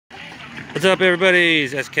What's up, everybody?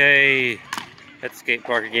 It's SK at the skate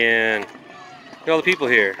park again. Look at all the people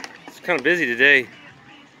here. It's kind of busy today.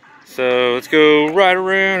 So let's go ride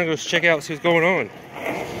around and go check out and see what's going on.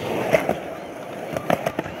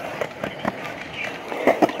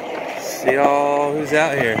 See all who's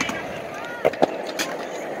out here.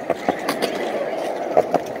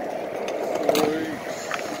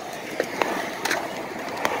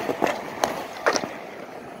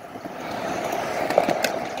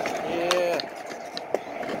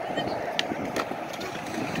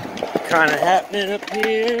 Kind of happening up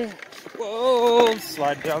here. Whoa,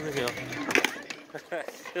 slide down the hill.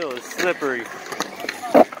 Hill is slippery.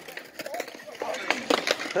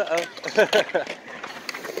 Uh-oh.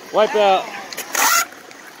 Wipe out.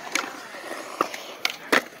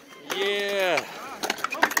 Yeah.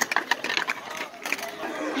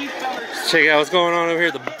 Let's check out what's going on over here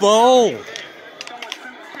at the bowl.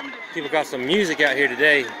 People got some music out here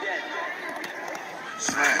today.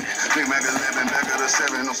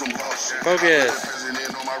 Focus.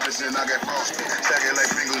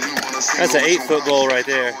 That's an 8-foot bowl right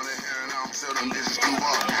there.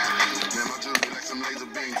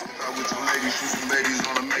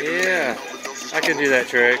 Yeah, I can do that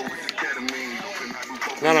trick.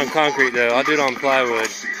 Not on concrete though, I'll do it on plywood.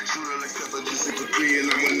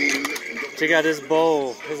 Check out this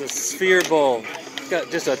bowl. This is a sphere bowl. It's got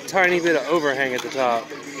just a tiny bit of overhang at the top.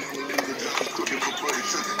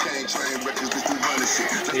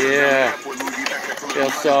 Yeah, Del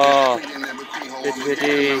Saw,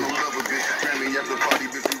 50-50.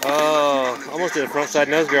 Oh, almost did a front side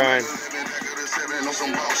nose grind.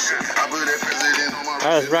 Alright,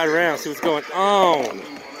 let's ride around, see what's going on.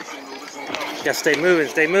 Gotta stay moving,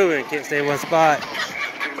 can't stay in one spot.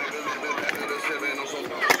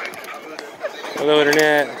 Hello,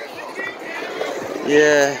 internet.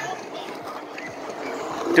 Yeah.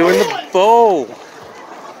 Doing the bowl.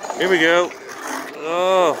 Here we go.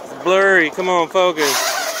 Oh, blurry. Come on, focus.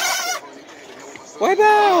 Wipe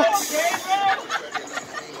out.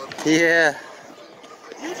 Yeah.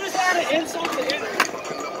 You just had an insult to internet.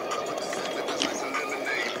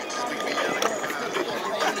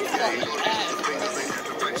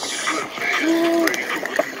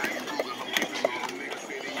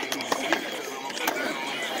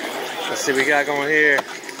 Let's see what we got going here.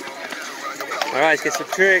 Alright, let's get some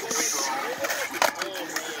tricks.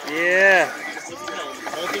 Yeah.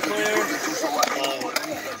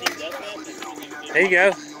 There you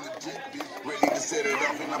go.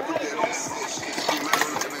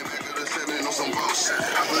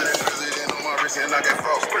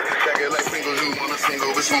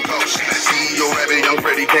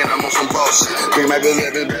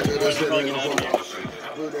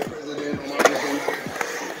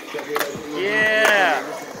 Yeah.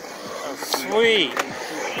 Oh, sweet.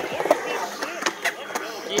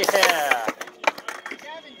 Yeah.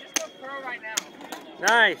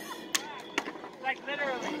 Nice. Like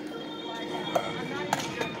literally.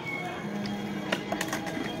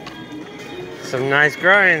 Some nice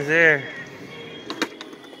grinds there.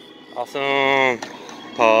 Awesome.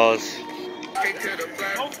 Pause.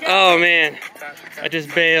 Oh man, I just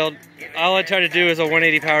bailed. All I tried to do is a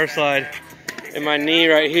 180 power slide, and my knee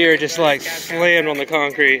right here just like slammed on the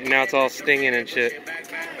concrete, and now it's all stinging and shit.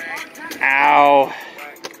 Ow.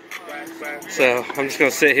 So I'm just gonna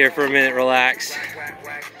sit here for a minute, relax.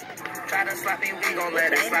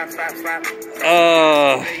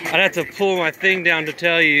 I'd have to pull my thing down to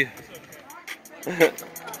tell you.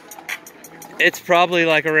 It's probably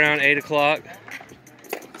like around 8 o'clock.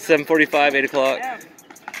 7:45, 8 o'clock.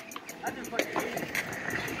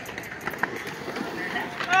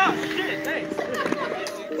 Oh shit, thanks.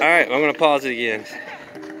 Alright, I'm gonna pause it again.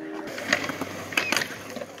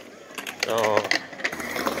 Oh.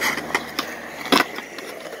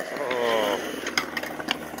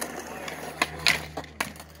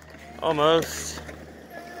 Almost.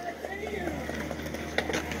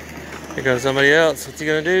 Here goes somebody else. What's he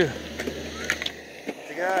gonna do? What's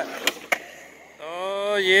he got?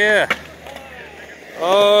 Oh yeah.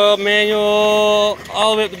 Oh, manual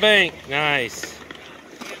all the way up the bank. Nice.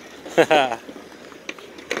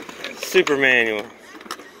 Super manual.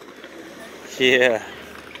 Yeah.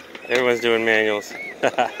 Everyone's doing manuals.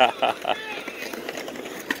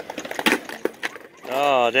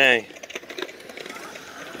 Oh dang.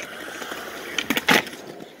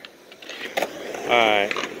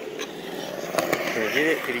 Alright. Can he get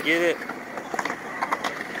it? Can he get it?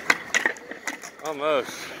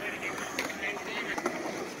 Almost.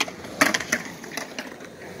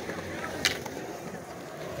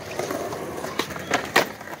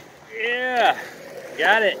 Yeah.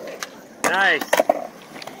 Got it. Nice.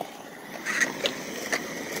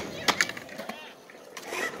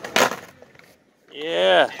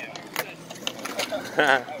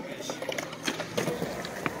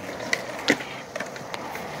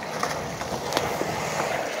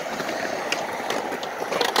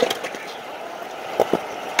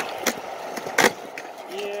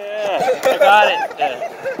 I got it.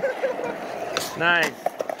 Nice.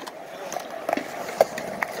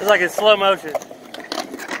 It's like in slow motion.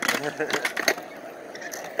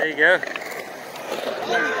 There you go.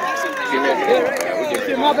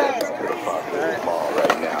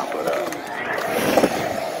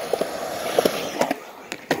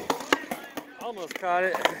 Almost caught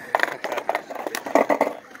it.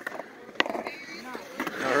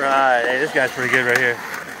 All right. Hey, this guy's pretty good right here.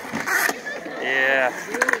 Yeah.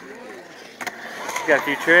 Got a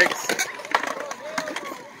few tricks.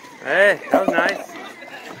 Hey, that was nice.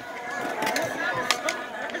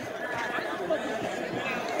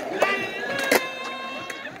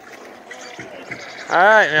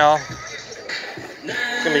 Alright, y'all.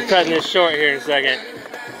 Gonna be cutting this short here in a second.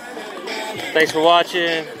 Thanks for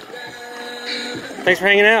watching. Thanks for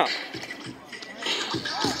hanging out.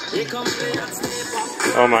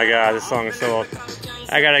 Oh my god, this song is so old.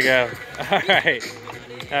 I gotta go. Alright.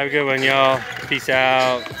 Have a good one, y'all. Peace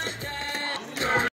out.